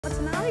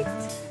Tonight,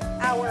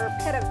 our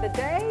pet of the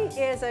day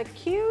is a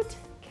cute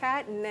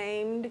cat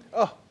named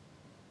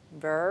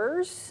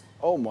Vers.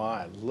 Oh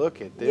my, look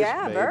at this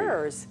baby.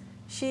 Vers.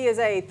 She is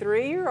a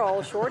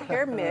 3-year-old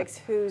short-haired mix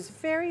who's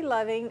very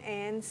loving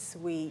and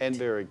sweet. And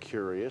very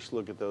curious.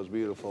 Look at those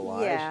beautiful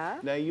eyes. Yeah.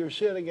 Now you're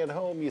sitting at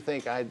home, you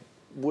think, I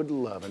would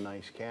love a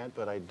nice cat,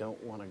 but I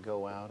don't want to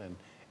go out and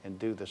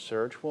do the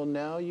search. Well,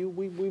 now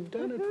we've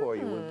done it for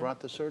you. We've brought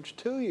the search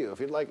to you. If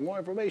you'd like more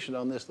information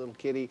on this little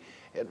kitty,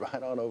 head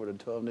right on over to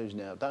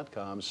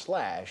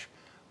 12newsnow.com/pause.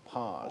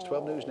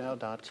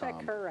 12newsnow.com.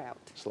 Check her out.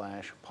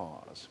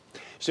 /pause.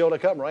 Still to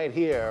come right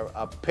here,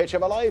 a pitch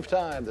of a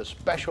lifetime, the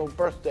special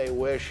birthday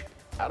wish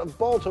out of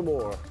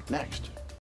Baltimore. Next.